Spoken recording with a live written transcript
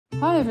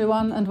Hi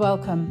everyone and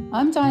welcome.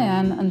 I'm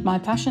Diane and my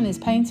passion is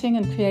painting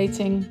and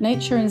creating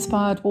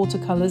nature-inspired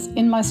watercolours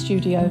in my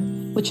studio,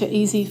 which are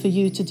easy for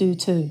you to do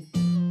too.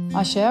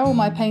 I share all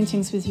my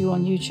paintings with you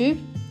on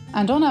YouTube,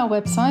 and on our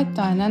website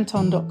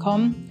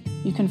dianeantone.com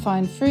you can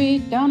find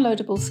free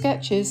downloadable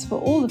sketches for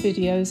all the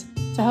videos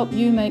to help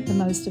you make the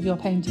most of your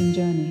painting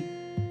journey.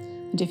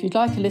 And if you'd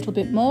like a little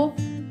bit more,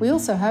 we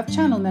also have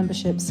channel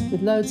memberships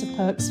with loads of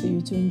perks for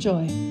you to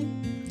enjoy.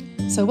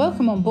 So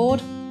welcome on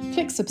board.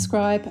 Click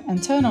subscribe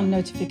and turn on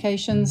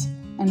notifications,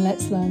 and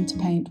let's learn to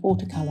paint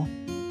watercolour.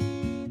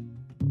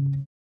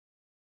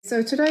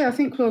 So today I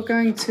think we're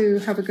going to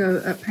have a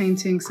go at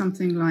painting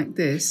something like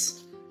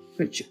this,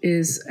 which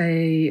is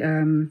a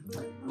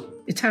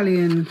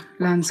Italian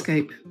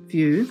landscape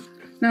view.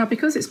 Now,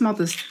 because it's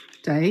Mother's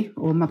Day,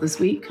 or Mother's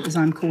Week as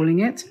I'm calling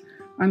it,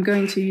 I'm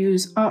going to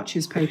use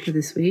Arches paper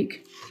this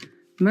week.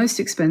 Most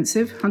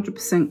expensive,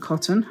 100%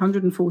 cotton,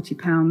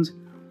 £140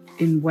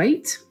 in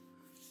weight.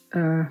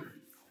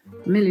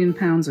 £1 million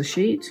a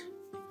sheet,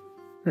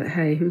 but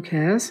hey, who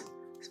cares?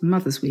 It's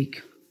Mother's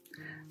Week.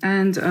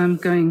 And I'm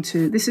going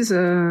to,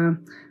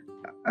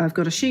 I've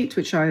got a sheet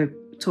which I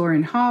tore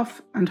in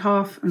half and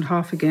half and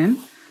half again.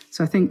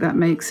 So I think that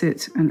makes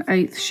it an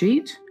 1/8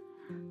 sheet.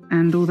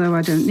 And although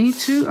I don't need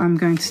to, I'm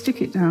going to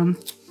stick it down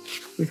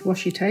with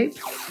washi tape.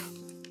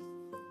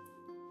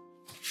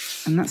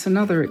 And that's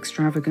another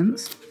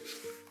extravagance.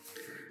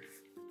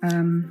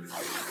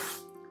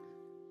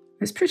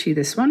 It's pretty,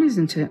 this one,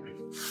 isn't it?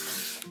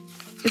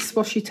 This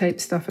washi tape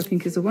stuff, I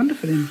think, is a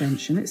wonderful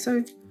invention. It's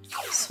so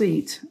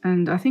sweet,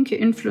 and I think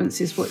it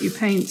influences what you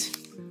paint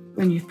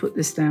when you've put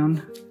this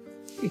down.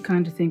 You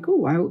kind of think,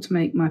 oh, I ought to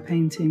make my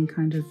painting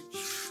kind of,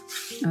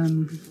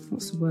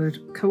 what's the word,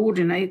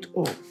 coordinate,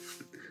 or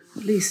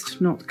at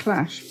least not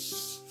clash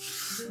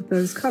with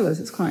those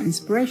colours. It's quite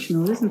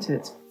inspirational, isn't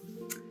it?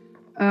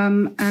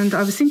 And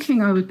I was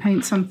thinking I would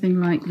paint something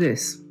like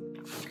this.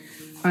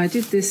 I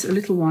did this a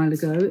little while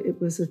ago.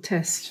 It was a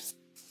test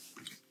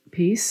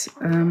piece,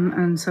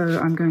 and so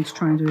I'm going to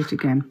try and do it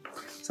again,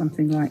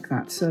 something like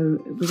that. So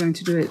we're going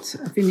to do it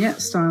a vignette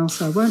style,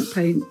 so I won't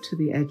paint to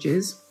the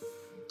edges.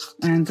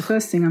 And the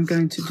first thing I'm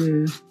going to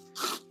do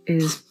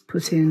is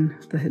put in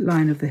the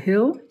line of the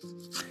hill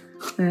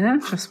there,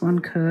 just one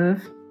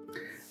curve,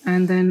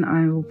 and then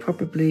I will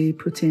probably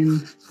put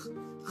in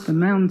the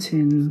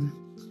mountain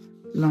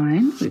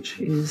line, which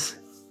is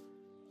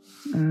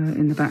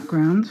in the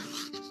background.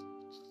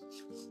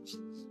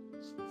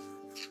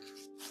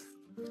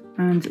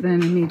 And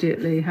then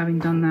immediately, having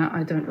done that,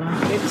 I don't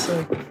like it,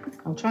 so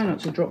I'll try not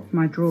to drop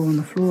my drawer on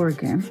the floor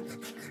again.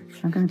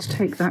 I'm going to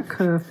take that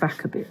curve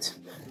back a bit.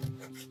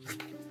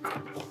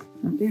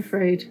 Don't be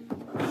afraid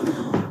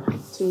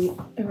to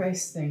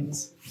erase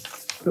things.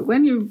 But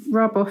when you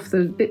rub off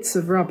the bits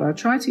of rubber,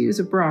 try to use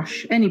a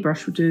brush. Any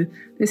brush will do.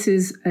 This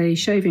is a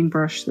shaving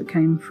brush that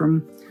came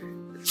from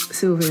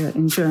Sylvia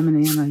in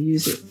Germany, and I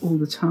use it all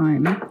the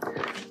time.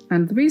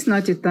 And the reason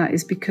I did that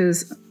is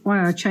because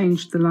why I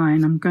changed the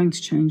line, I'm going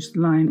to change the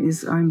line,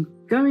 is I'm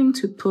going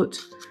to put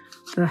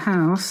the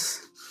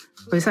house,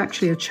 well, it's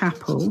actually a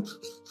chapel.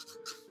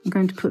 I'm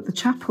going to put the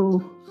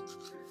chapel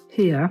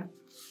here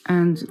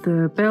and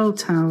the bell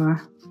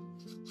tower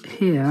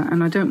here,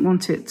 and I don't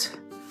want it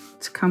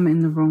to come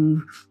in the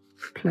wrong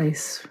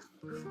place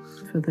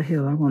for the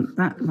hill. I want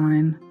that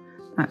line,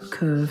 that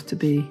curve to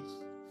be,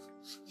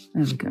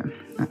 there we go,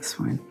 that's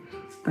fine.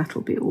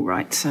 That'll be all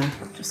right. So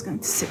I'm just going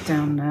to sit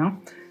down now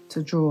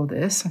to draw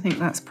this. I think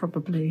that's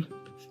probably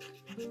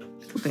a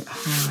little bit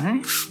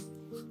high.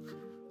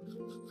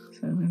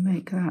 So we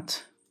make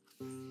that,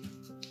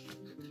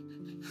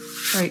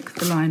 break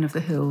the line of the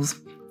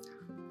hills.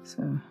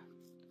 So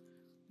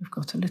we've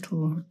got a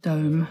little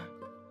dome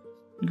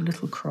and a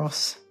little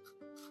cross,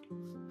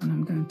 and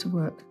I'm going to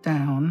work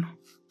down.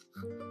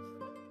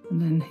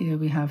 And then here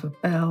we have a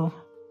bell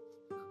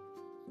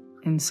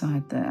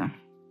inside there.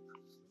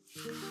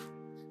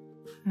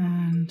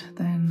 And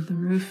then the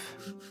roof.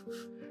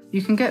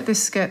 You can get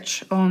this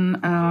sketch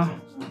on our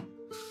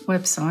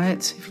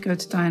website. If you go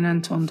to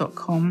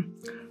dianeantone.com,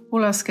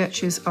 all our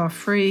sketches are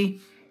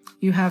free.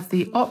 You have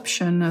the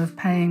option of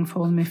paying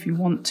for them if you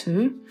want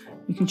to.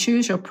 You can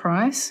choose your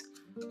price.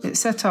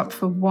 It's set up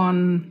for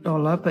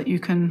 $1, but you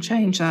can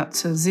change that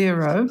to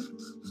 $0,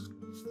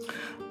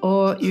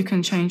 or you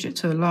can change it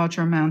to a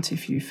larger amount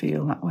if you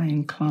feel that way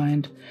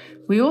inclined.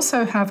 We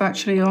also have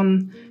actually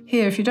on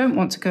here, if you don't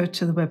want to go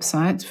to the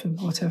website for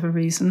whatever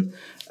reason,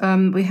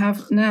 we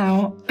have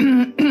now,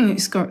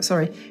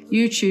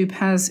 YouTube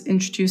has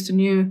introduced a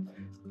new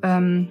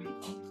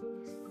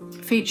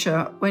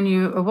feature. When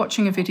you are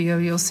watching a video,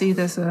 you'll see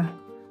there's a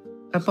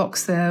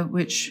box there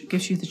which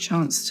gives you the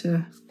chance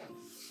to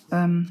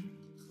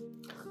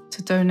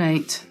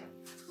donate.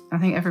 I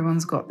think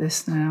everyone's got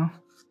this now.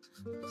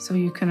 So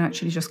you can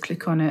actually just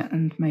click on it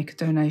and make a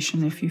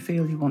donation if you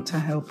feel you want to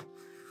help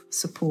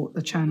support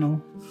the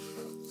channel.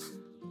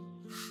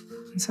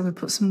 And so we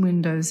put some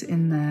windows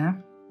in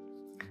there.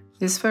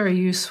 It's very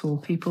useful.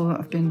 People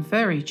have been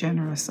very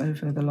generous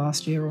over the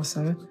last year or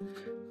so,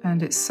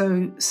 and it's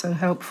so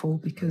helpful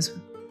because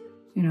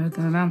you know,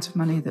 the amount of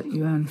money that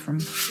you earn from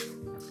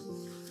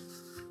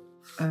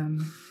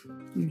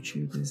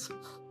YouTube is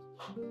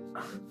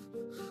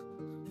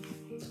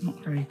not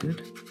very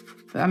good.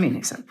 But I mean,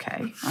 it's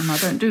okay. And I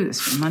don't do this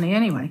for money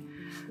anyway.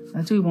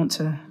 I do want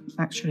to,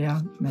 actually,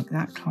 I'll make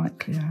that quite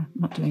clear. I'm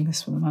not doing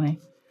this for the money.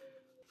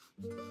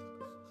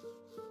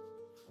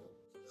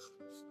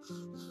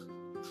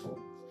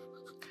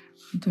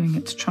 I'm doing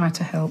it to try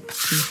to help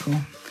people.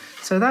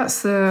 So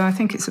that's the, I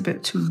think it's a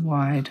bit too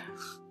wide.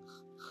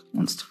 It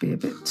wants to be a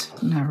bit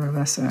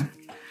narrower, so.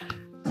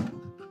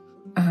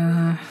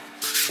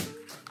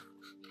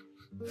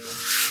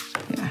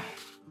 Yeah.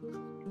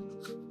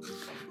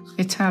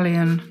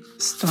 Italian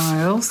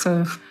style,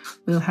 so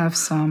we'll have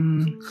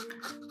some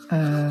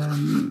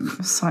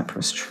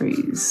cypress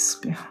trees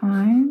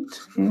behind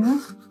here.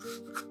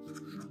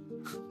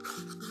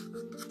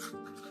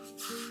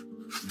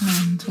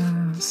 And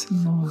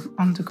some more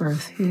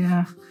undergrowth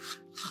here.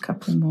 A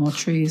couple more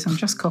trees. I'm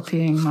just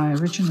copying my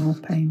original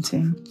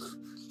painting.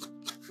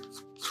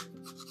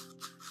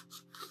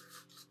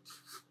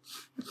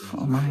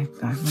 Oh my,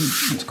 I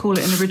wouldn't want to call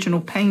it an original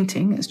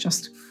painting, it's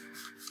just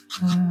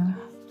a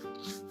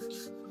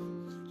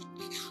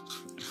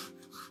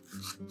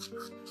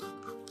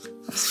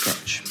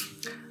sketch.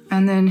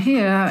 And then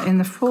here in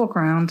the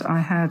foreground I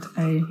had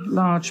a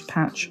large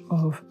patch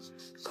of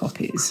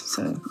poppies,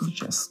 so we'll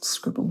just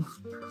scribble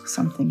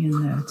something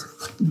in there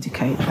to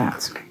indicate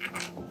that.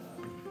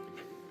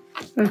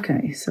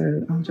 Okay,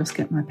 so I'll just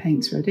get my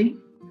paints ready.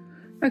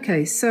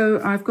 Okay,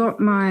 so I've got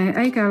my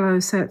A Gallo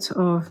set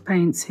of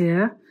paints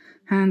here,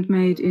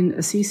 handmade in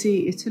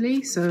Assisi,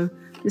 Italy. So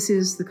this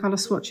is the colour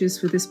swatches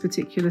for this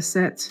particular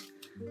set.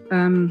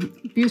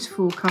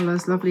 Beautiful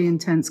colours, lovely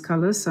intense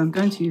colours. So I'm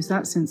going to use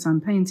that since I'm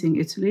painting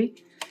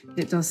Italy.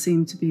 It does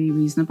seem to be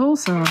reasonable,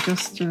 so I'll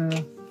just,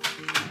 I'm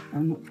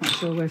not quite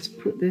sure where to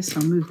put this.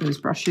 I'll move those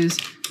brushes.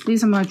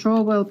 These are my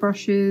Drawwell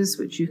brushes,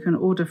 which you can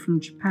order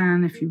from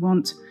Japan if you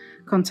want.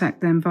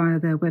 Contact them via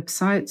their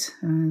website.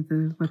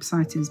 The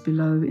website is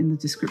below in the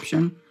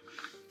description.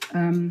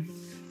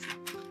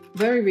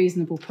 Very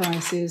reasonable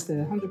prices.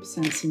 They're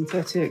 100%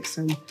 synthetic,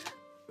 so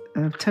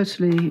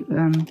totally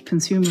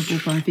consumable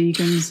by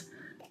vegans.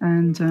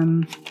 And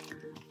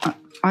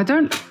I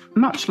don't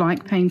much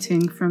like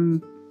painting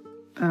from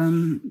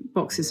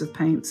boxes of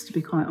paints, to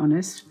be quite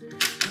honest.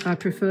 I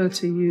prefer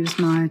to use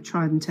my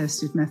tried and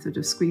tested method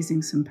of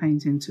squeezing some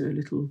paint into a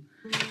little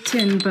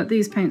tin, but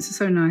these paints are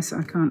so nice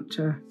I can't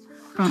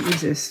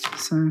resist.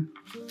 So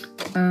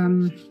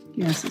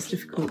yes, it's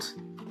difficult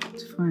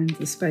to find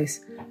the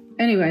space.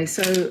 Anyway,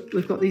 so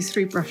we've got these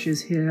 3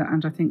 brushes here,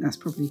 and I think that's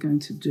probably going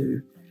to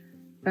do.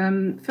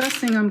 First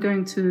thing I'm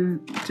going to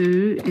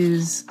do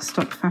is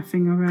stop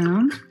faffing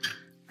around,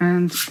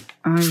 and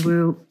I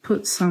will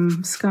put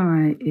some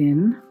sky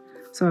in.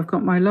 So I've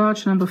got my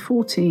large number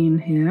 14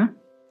 here,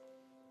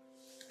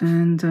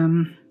 and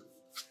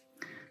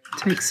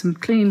take some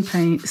clean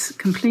paint,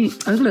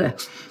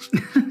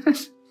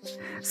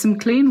 some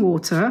clean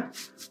water,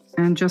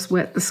 and just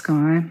wet the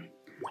sky.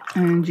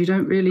 And you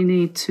don't really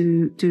need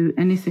to do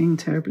anything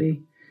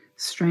terribly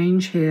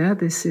strange here.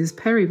 This is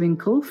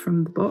periwinkle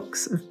from the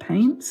box of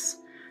paints.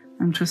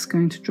 I'm just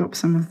going to drop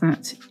some of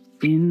that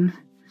in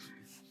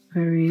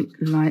very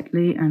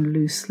lightly and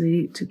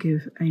loosely to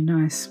give a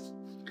nice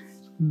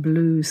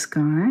blue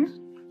sky,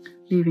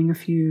 leaving a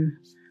few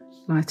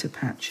lighter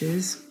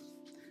patches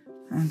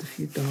and a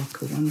few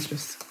darker ones,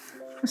 just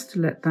to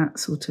let that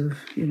sort of,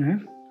 you know.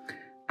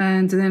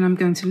 And then I'm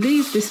going to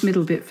leave this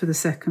middle bit for the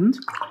second,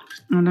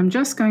 and I'm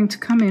just going to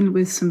come in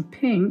with some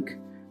pink,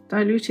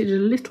 diluted a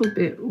little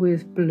bit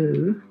with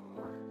blue,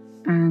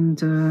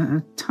 and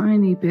a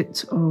tiny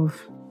bit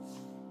of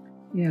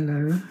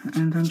yellow,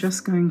 and I'm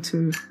just going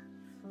to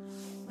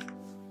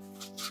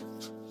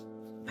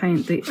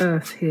paint the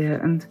earth here,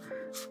 and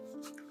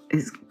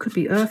it could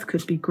be earth,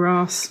 could be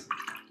grass,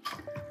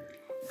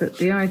 but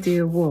the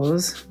idea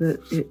was that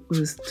it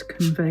was to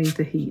convey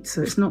the heat,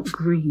 so it's not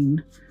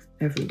green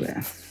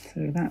everywhere.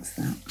 So that's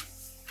that.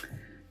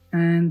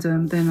 And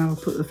then I'll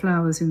put the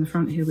flowers in the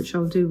front here, which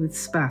I'll do with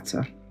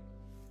spatter.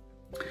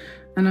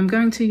 And I'm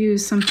going to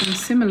use something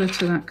similar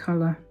to that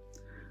colour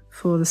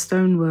for the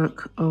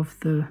stonework of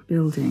the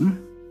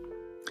building.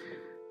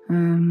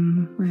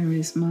 Where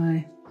is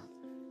my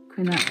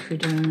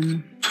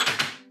quinacridone?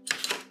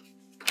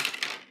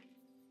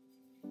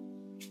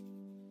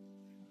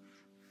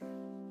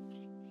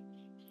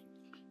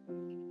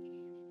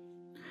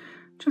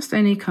 Just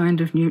any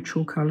kind of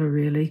neutral colour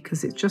really,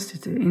 because it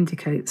just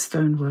indicates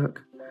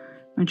stonework.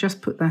 And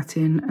just put that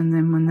in, and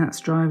then when that's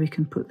dry we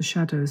can put the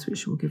shadows,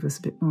 which will give us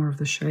a bit more of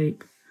the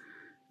shape.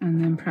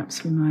 And then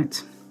perhaps we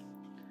might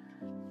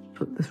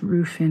put the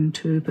roof in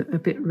too, but a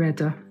bit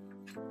redder.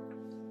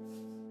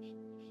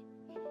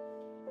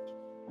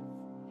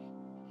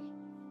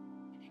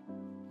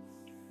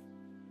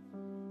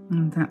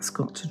 And that's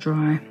got to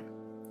dry.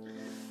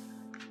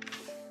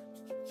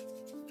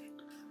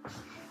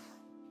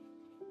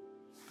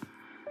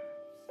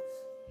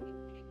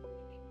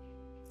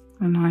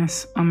 A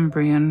nice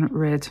Umbrian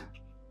red.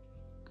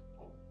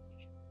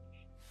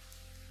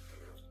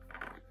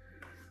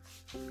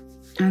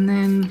 And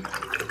then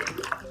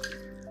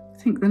I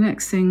think the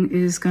next thing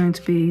is going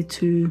to be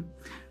to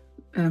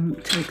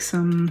take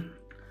some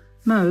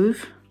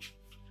mauve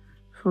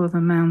for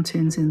the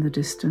mountains in the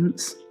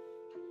distance.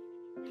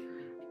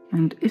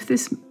 And if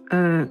this,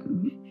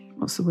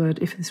 what's the word?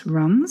 If this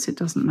runs, it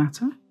doesn't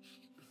matter.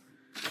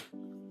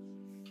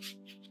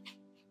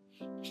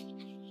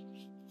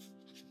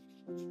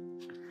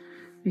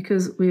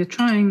 Because we are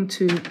trying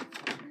to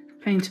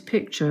paint a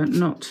picture,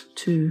 not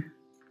to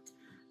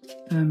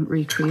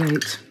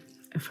recreate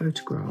a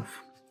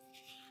photograph.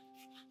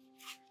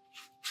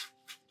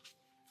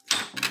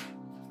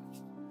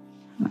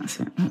 That's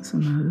it, that's a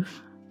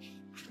mauve.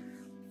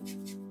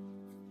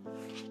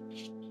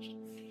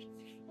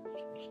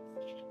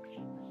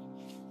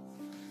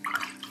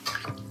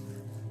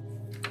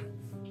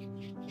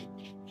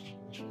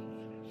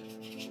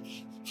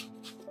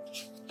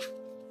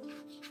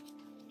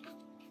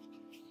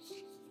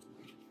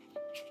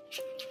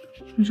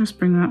 And just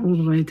bring that all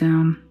the way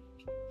down.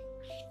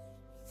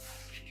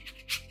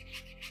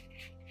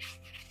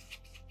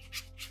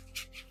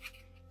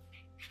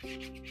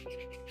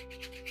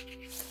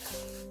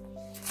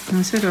 And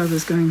I said I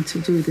was going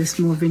to do this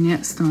more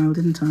vignette style,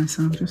 didn't I?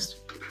 So I'll just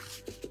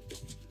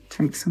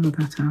take some of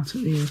that out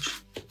at the edge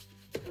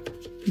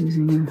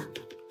using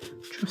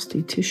a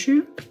trusty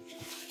tissue.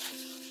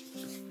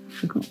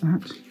 Forgot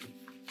that.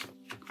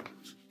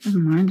 Never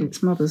mind,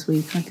 it's Mother's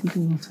Week, I can do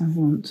what I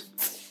want.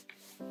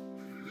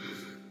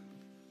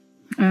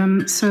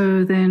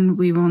 So then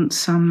we want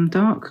some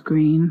dark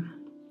green.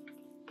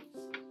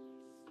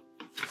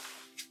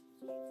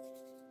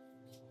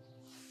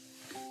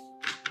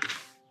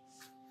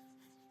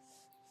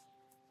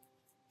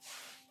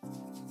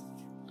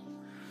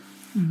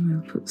 And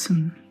we'll put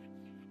some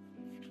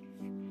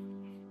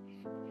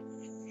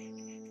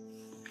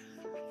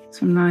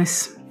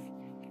nice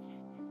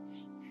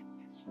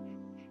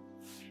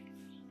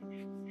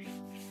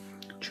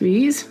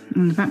trees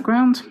in the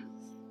background.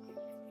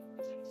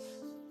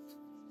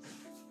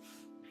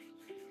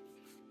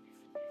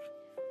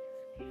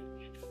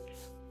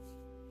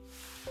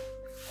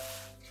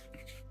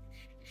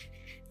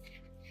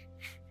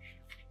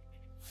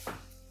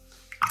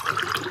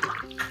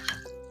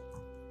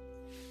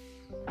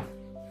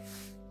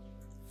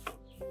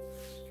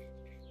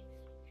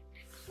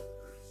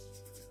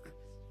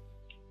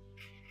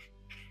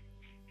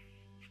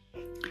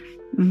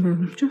 And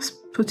we'll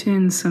just put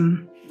in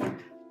some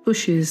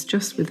bushes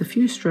just with a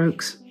few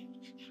strokes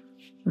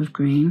of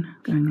green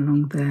going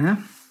along there.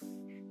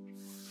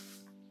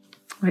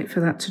 Wait for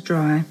that to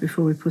dry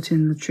before we put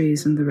in the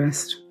trees and the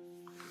rest.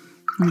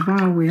 And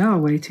while we are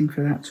waiting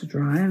for that to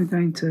dry, I'm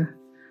going to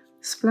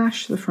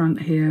splash the front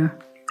here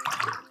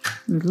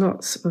with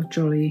lots of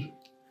jolly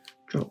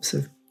drops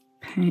of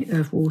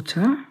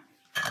water.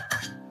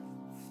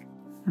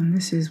 And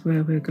this is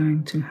where we're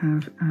going to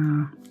have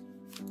our...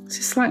 This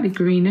is slightly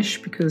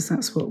greenish because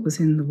that's what was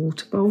in the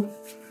water bowl,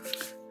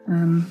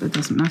 but it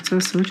doesn't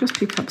matter. So we'll just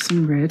pick up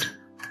some red.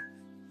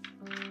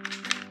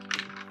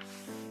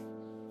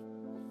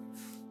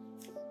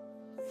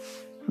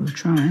 We'll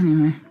try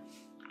anyway.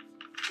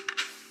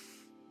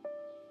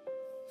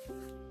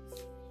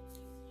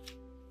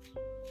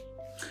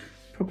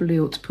 Probably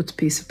ought to put a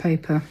piece of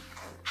paper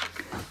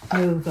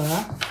over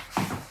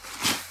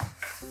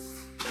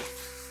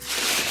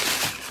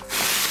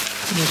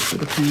for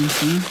the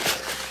painting.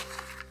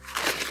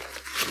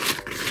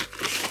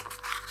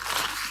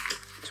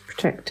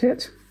 Protect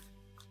it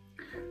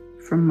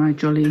from my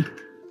jolly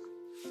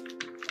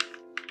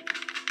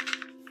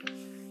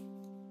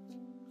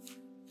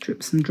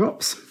drips and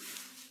drops.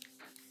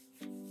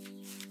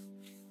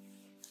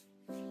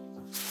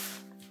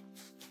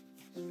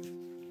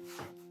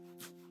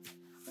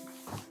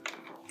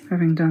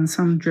 Having done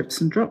some drips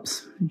and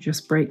drops, you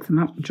just break them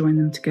up and join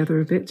them together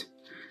a bit.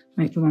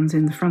 Make the ones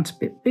in the front a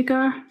bit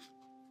bigger.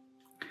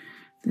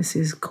 This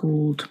is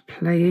called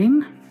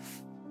playing.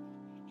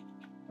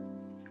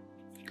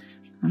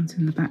 Ones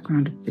in the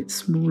background a bit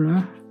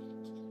smaller.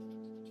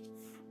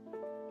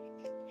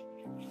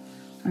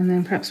 And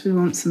then perhaps we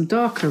want some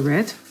darker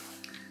red.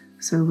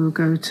 So I'll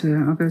go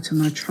to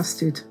my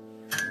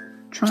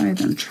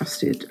tried and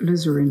trusted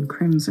alizarin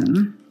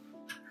crimson.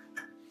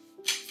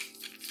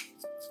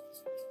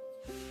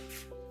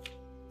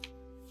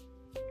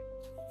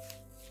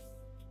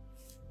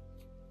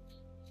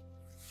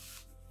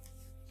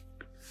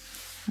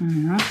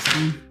 And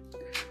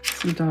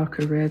some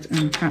darker red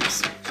and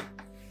perhaps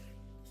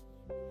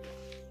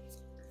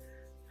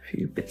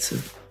few bits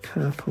of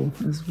purple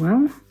as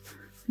well.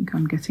 I think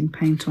I'm getting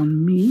paint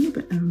on me,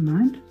 but never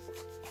mind.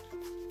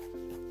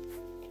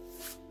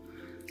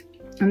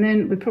 And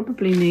then we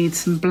probably need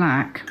some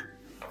black.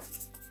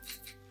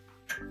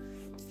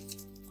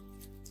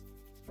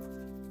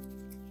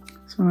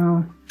 So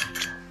I'll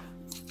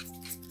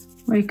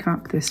wake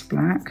up this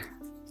black.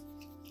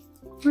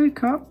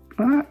 Wake up,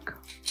 black.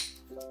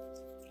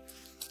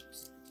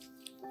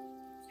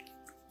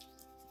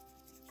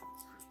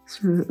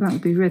 So that will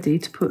be ready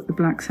to put the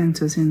black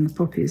centres in the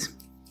poppies.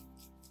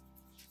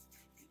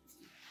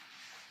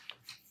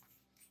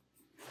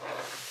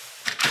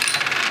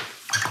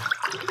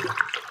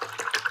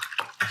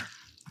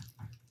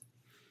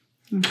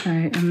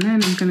 Okay, and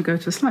then I'm going to go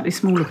to a slightly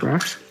smaller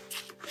brush.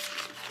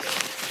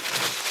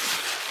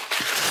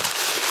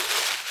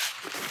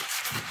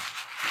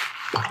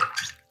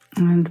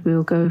 And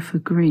we'll go for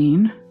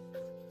green.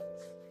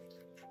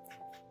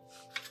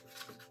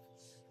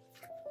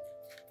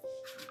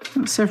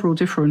 Got several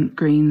different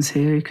greens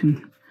here, you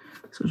can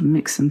sort of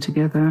mix them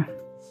together.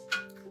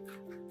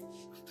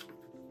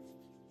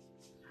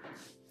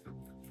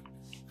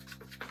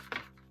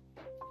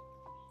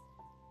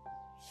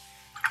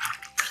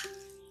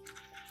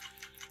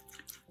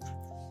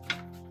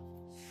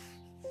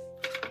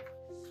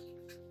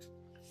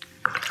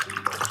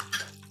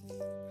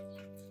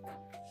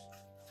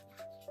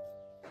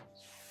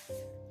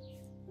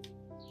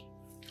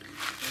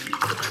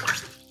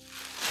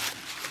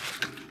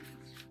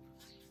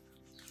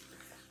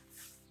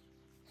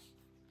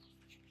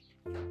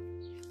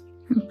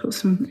 Put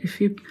some,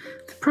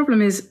 the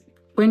problem is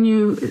when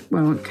you,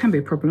 well, it can be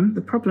a problem.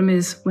 The problem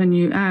is when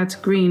you add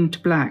green to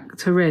black,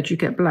 to red, you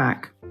get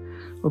black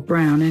or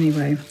brown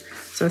anyway.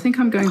 So I think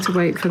I'm going to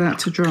wait for that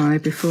to dry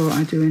before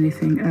I do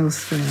anything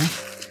else there.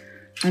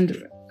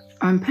 And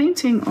I'm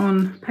painting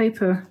on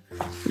paper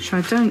which I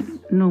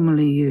don't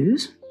normally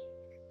use,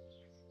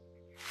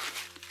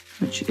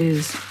 which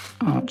is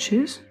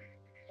Arches.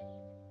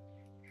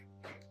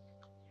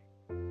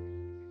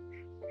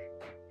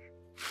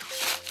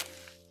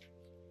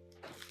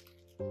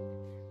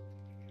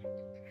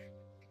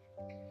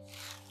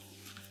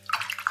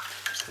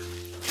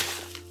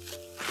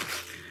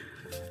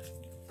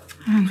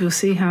 And we'll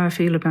see how I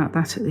feel about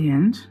that at the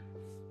end.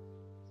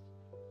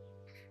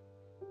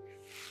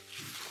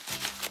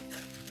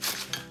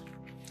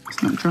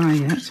 It's not dry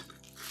yet.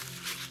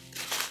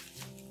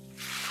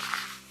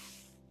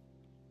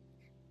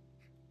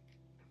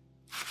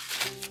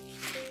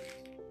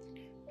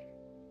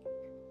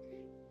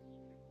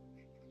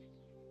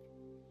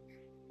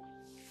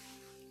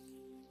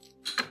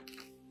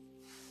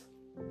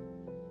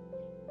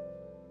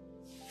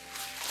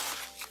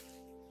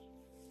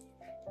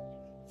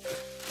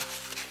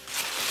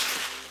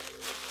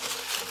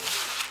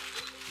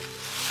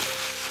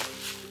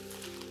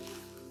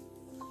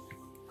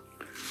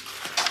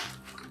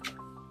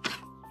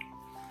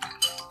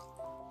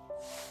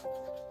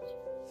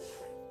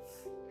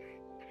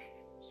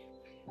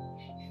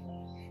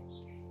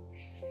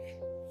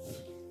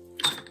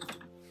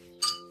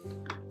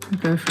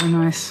 Go for a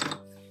nice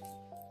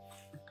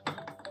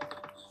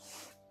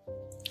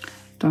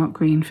dark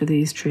green for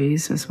these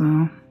trees as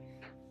well.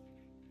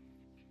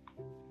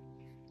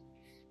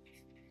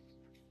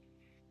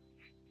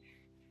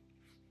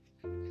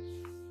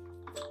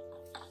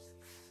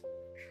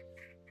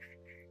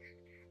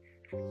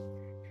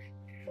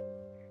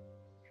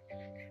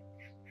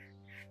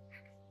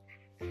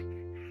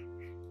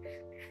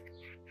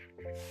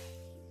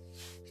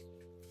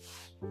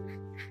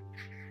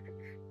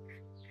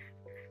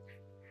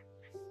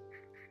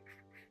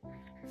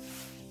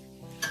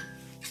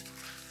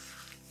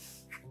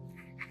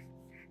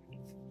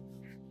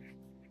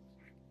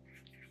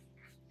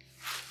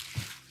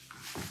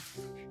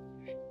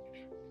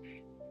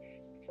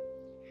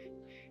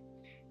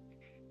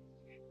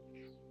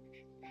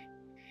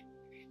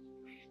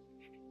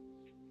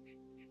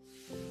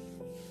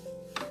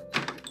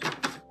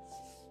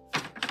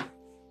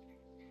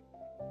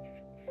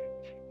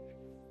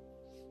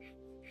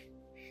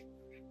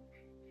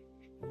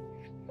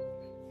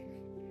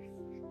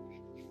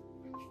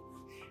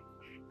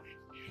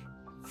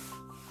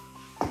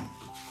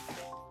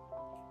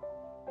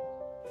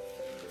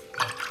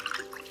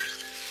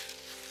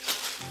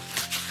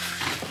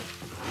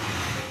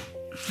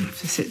 I have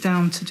to sit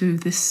down to do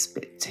this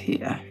bit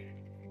here.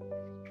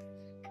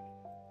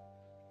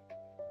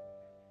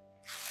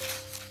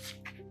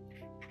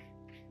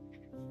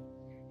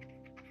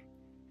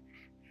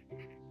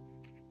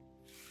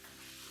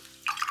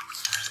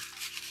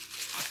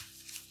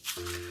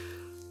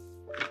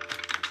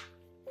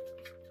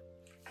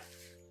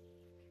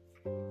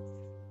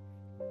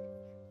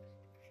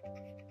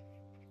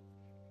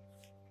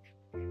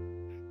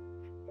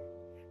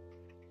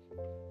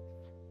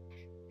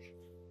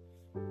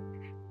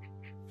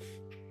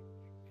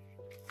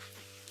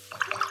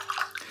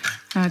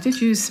 I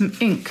did use some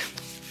ink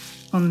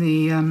on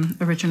the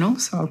original,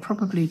 so I'll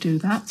probably do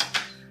that.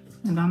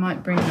 And I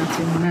might bring that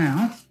in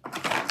now.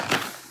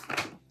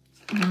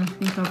 And I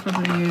think I'll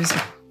probably use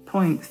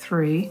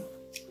 0.3.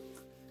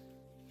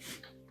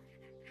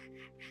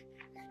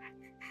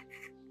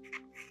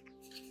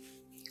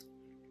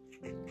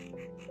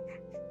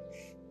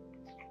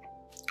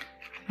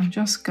 I'm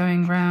just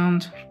going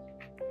round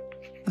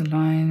the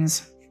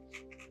lines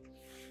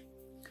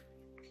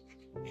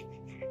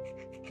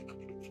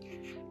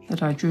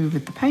that I drew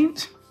with the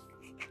paint.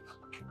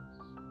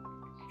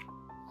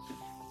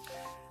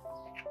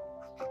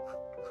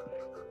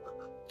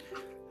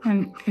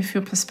 And if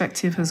your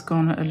perspective has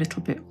gone a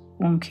little bit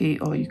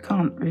wonky, or you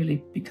can't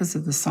really, because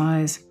of the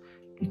size,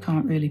 you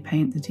can't really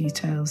paint the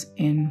details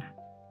in,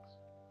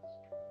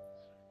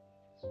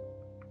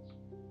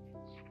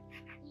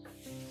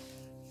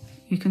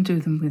 you can do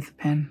them with the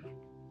pen.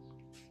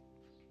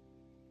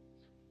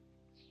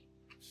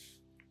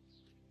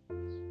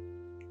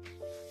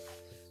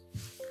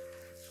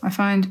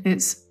 find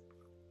it's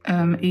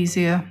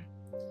easier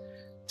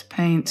to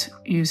paint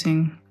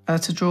using,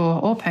 to draw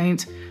or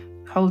paint,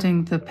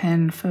 holding the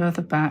pen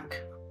further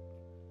back,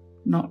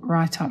 not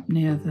right up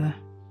near the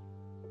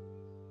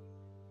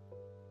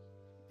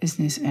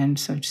business end,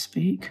 so to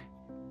speak.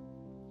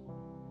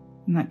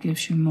 And that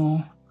gives you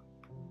more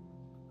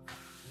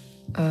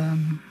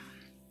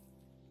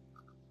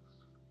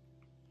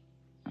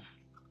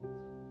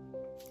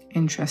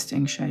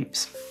interesting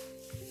shapes.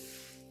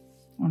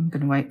 I'm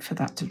going to wait for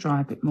that to dry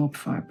a bit more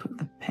before I put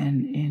the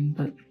pen in,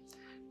 but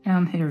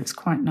down here it's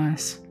quite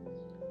nice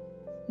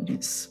that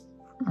it's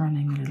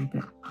running a little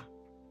bit.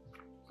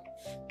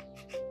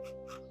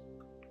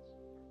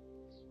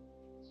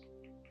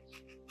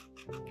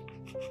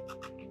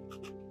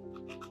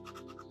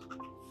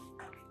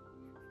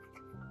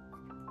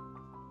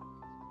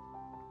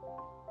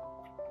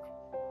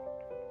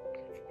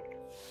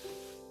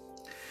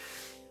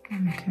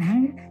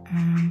 Okay,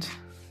 and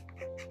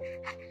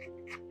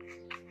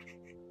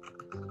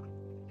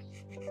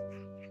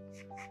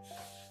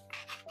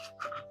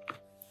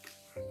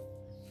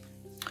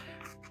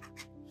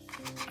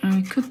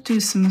we could do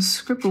some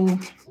scribbles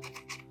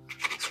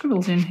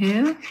in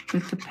here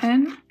with the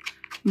pen.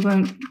 You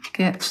won't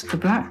get the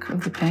black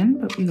of the pen,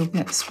 but you'll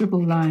get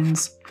scribble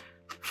lines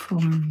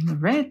from the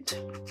red.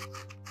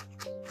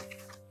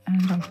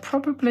 And I'll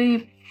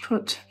probably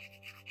put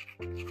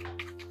a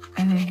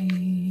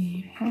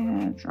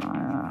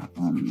hairdryer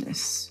on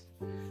this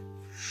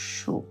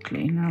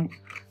shortly. Now,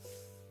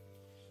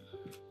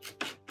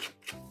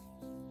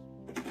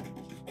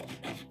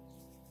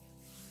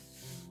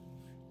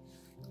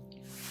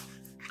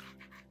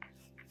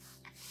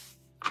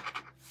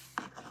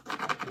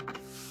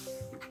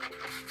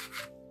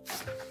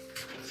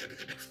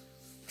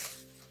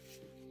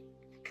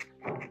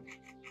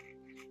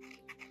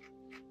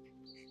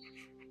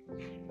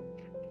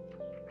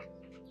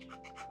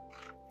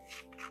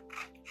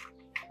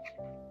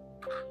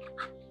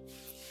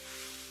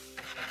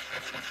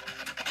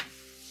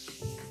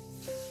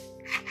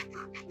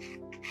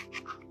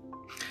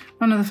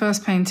 one of the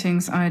first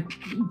paintings I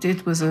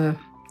did was a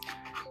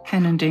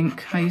pen and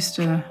ink. We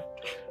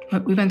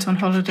went on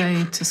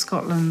holiday to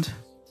Scotland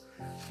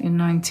in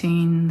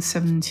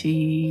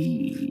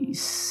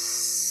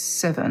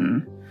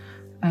 1977,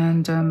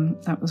 and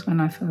that was when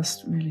I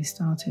first really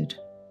started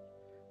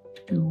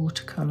to do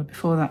watercolour.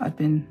 Before that I'd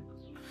been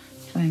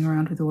playing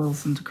around with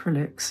oils and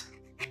acrylics.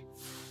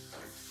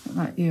 But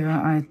that year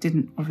I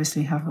didn't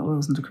obviously have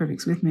oils and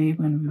acrylics with me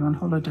when we were on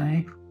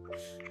holiday,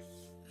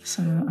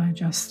 so I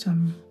just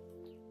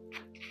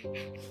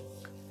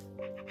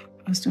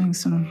was doing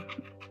some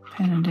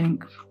pen and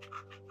ink,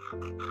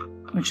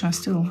 which I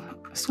still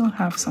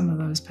have some of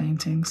those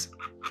paintings.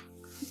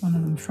 One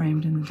of them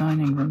framed in the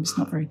dining room. It's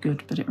not very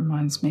good, but it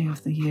reminds me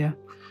of the year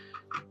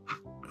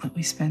that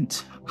we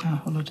spent our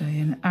holiday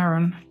in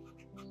Arran.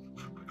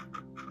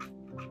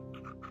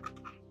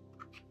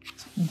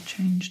 It's all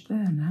changed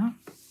there now.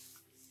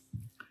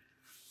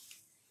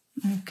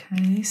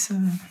 Okay, so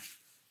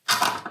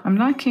I'm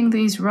liking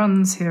these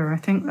runs here. I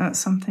think that's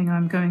something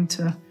I'm going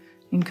to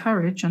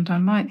encourage, and I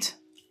might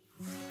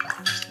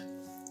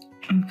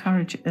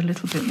encourage it a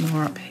little bit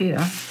more up here.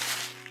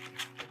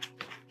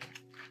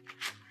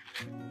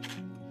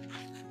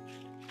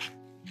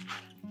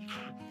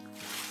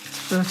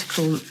 This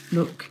vertical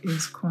look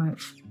is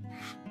quite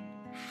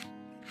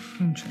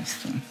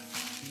interesting.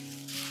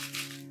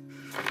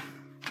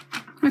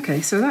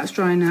 Okay, so that's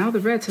dry now. The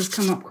red has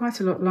come up quite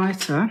a lot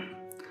lighter.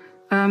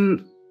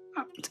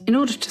 In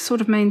order to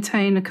sort of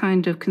maintain a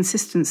kind of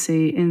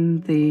consistency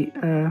in the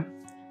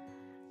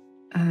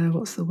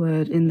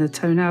in the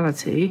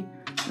tonality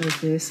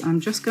of this, I'm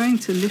just going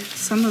to lift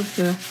some of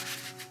the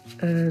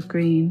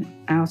green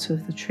out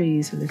of the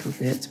trees a little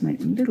bit to make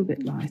them a little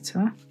bit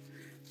lighter.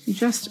 You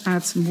just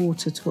add some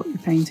water to what you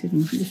painted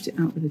and lift it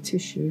out with a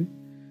tissue,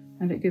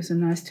 and it gives a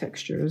nice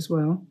texture as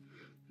well.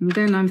 And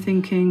then I'm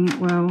thinking,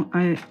 well,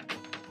 I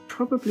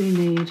probably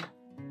need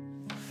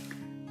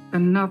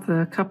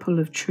another couple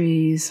of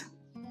trees,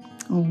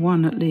 or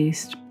one at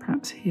least,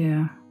 perhaps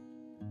here.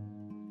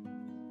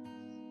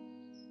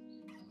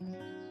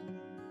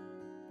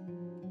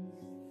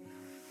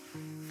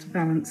 To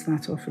balance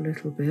that off a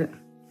little bit.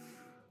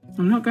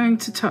 I'm not going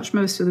to touch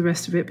most of the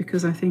rest of it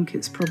because I think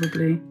it's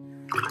probably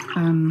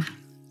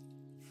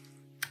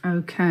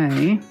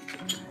okay.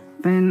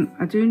 Then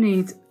I do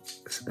need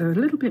a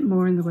little bit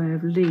more in the way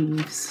of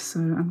leaves, so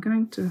I'm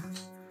going to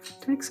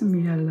take some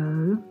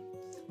yellow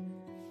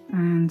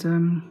and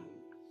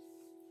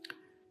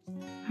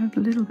add a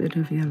little bit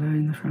of yellow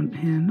in the front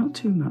here, not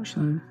too much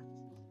though.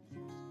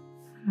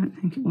 I don't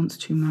think it wants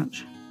too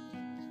much.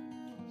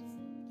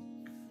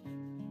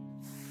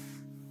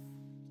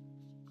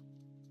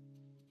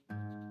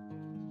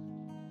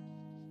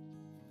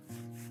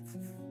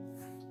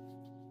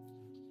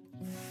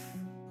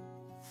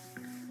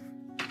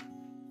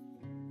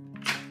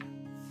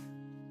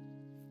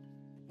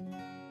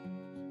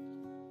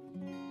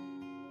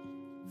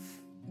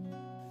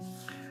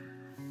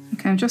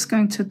 Okay, I'm just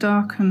going to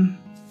darken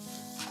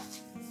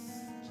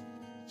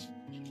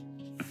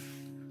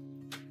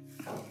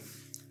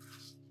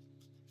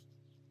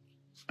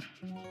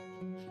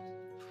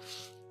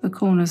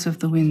corners of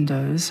the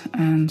windows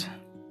and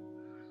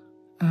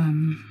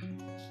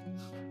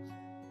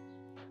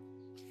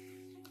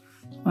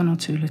one or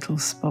two little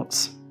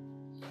spots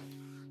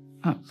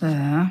up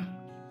there.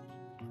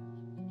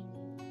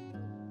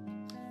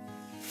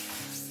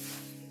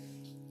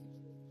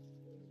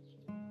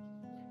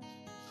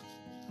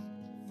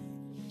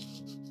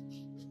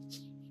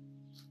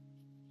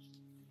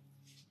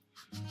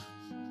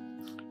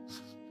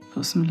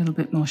 Put some little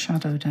bit more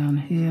shadow down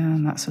here,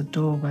 and that's a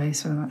doorway,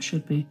 so that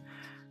should be,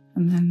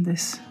 and then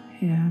this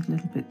here a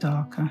little bit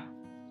darker.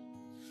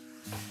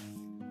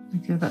 We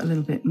give that a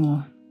little bit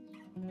more.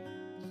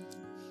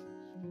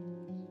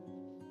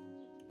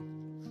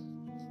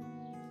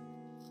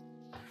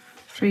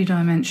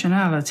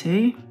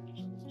 Three-dimensionality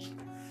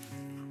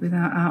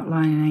without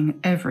outlining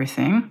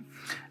everything.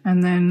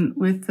 And then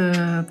with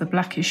the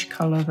blackish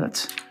colour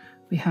that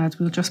we had,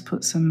 we'll just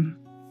put some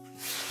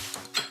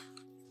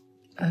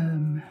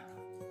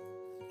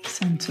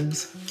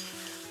centres.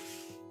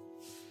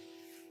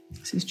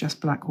 This is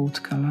just black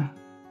watercolour.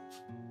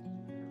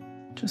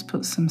 Just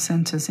put some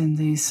centres in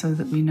these so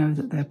that we know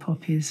that they're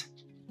poppies.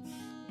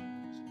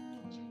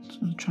 So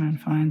we'll try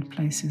and find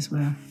places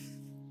where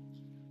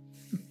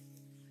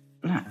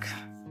black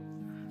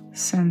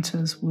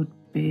centres would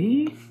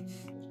be.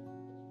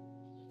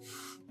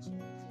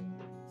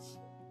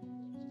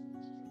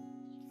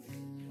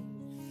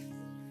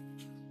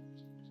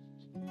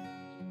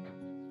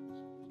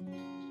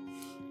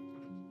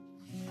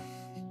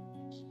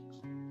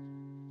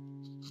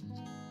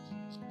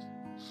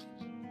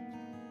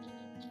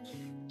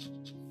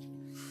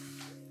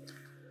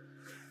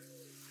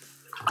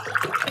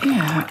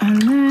 Yeah,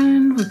 and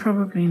then we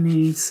probably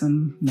need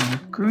some more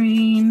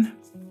green.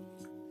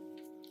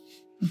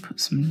 We'll put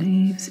some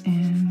leaves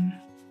in.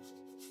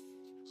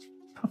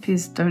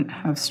 Poppies don't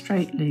have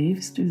straight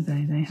leaves, do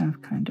they? They have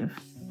kind of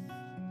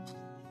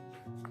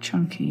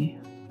chunky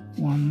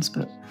ones,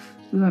 but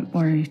we won't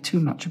worry too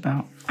much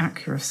about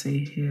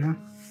accuracy here.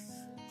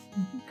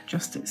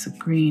 Just it's a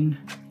greenness.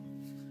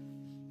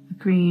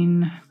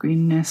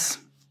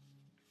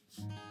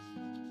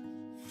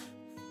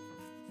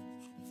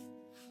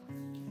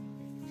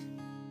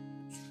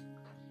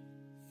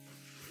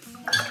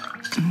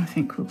 I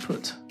think we'll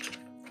put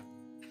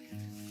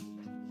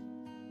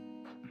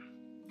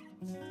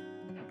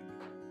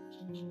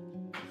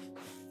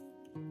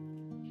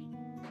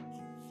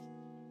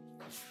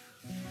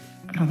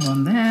another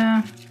one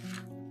there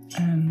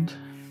and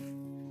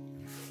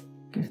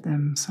give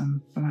them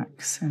some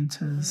black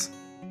centers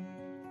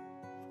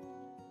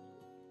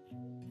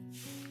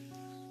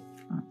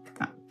like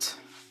that.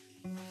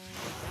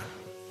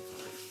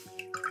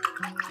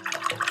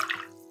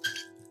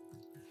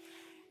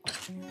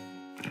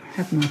 I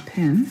have my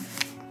pen.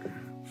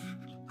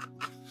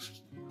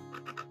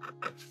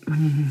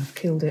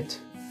 Killed it.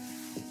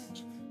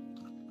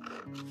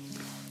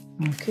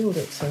 I've killed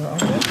it, so I'll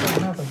go for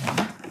another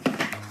one.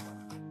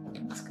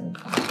 Let's go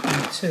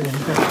for two and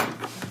hope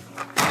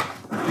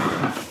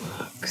that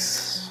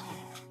works.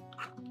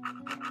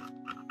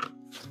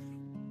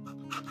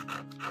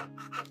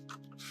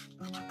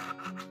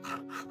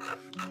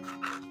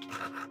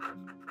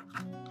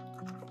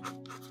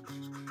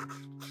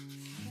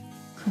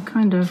 A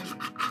kind of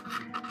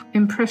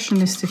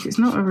impressionistic. It's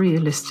not a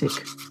realistic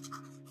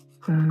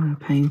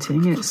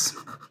painting.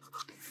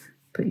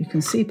 But you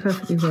can see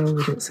perfectly well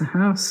that it's a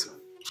house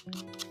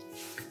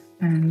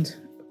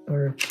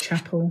or a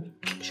chapel,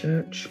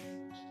 church.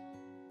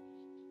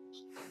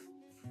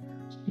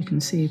 You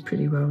can see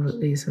pretty well that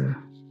these are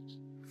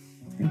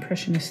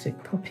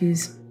impressionistic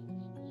poppies.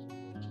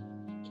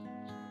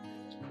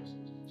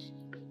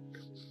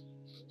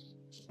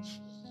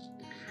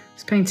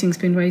 This painting's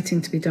been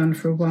waiting to be done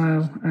for a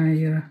while.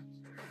 I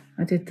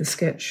did the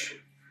sketch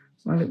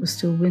while it was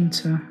still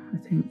winter, I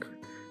think.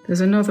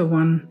 There's another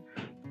one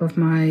of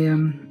my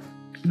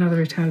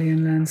another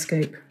Italian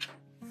landscape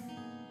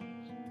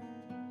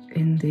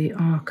in the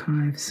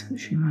archives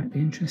which you might be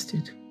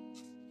interested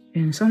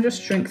in. So I'm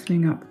just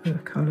strengthening up the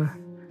colour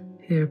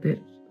here a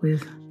bit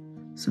with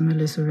some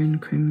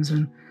alizarin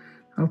crimson.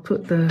 I'll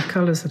put the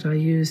colours that I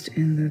used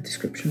in the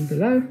description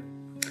below,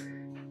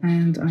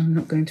 and I'm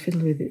not going to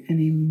fiddle with it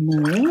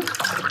anymore.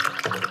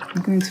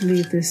 I'm going to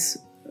leave this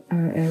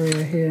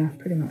area here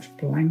pretty much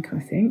blank, I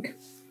think.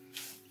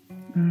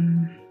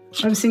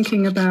 I was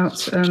thinking about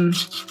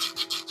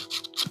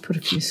put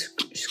a few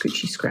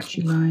scritchy,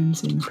 scratchy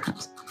lines in,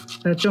 perhaps.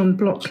 John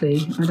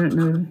Blockley, I don't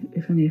know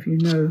if any of you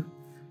know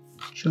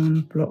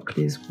John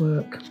Blockley's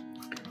work.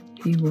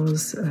 He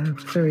was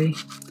very,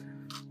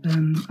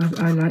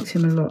 I liked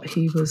him a lot.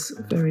 He was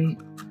a very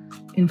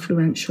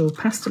influential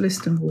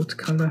pastelist and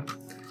watercolour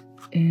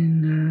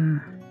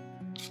in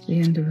the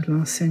end of the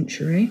last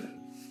century.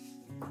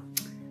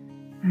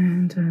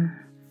 And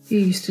he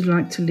used to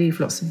like to leave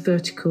lots of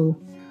vertical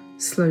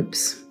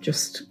slopes,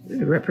 just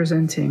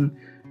representing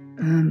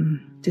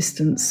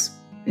distance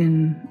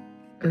in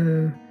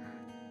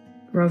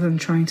rather than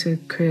trying to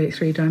create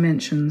 3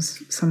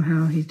 dimensions.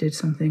 Somehow he did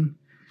something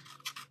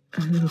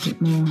a little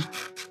bit more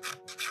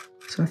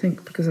So I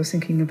think because I was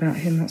thinking about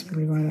him, that's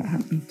probably why that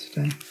happened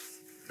today.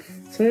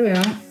 So there we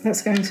are.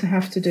 That's going to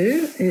have to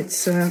do.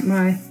 It's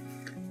my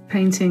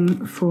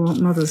painting for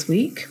Mother's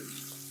Week,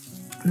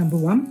 number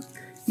 1.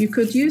 You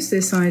could use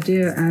this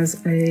idea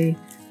as a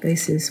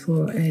basis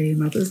for a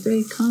Mother's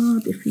Day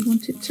card if you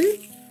wanted to,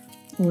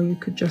 or you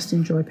could just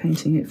enjoy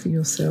painting it for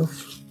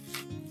yourself.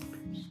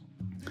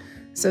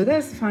 So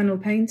there's the final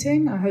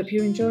painting. I hope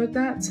you enjoyed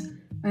that.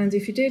 And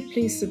if you did,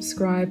 please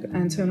subscribe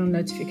and turn on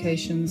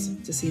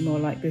notifications to see more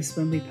like this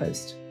when we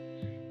post.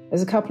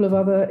 There's a couple of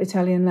other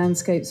Italian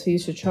landscapes for you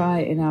to try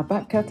in our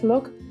back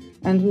catalogue,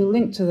 and we'll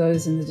link to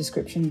those in the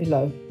description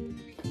below.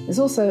 There's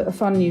also a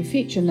fun new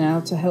feature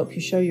now to help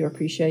you show your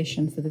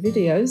appreciation for the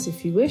videos,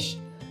 if you wish,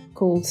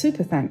 called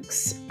Super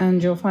Thanks,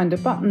 and you'll find a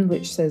button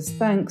which says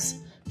thanks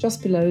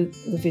just below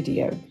the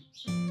video.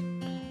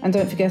 And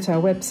don't forget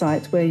our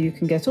website where you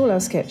can get all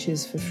our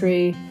sketches for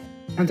free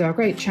and our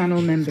great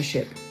channel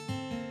membership.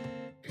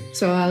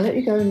 So I'll let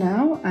you go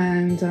now,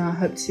 and I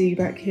hope to see you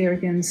back here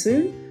again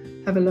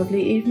soon. Have a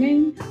lovely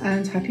evening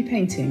and happy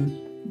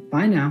painting.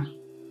 Bye now.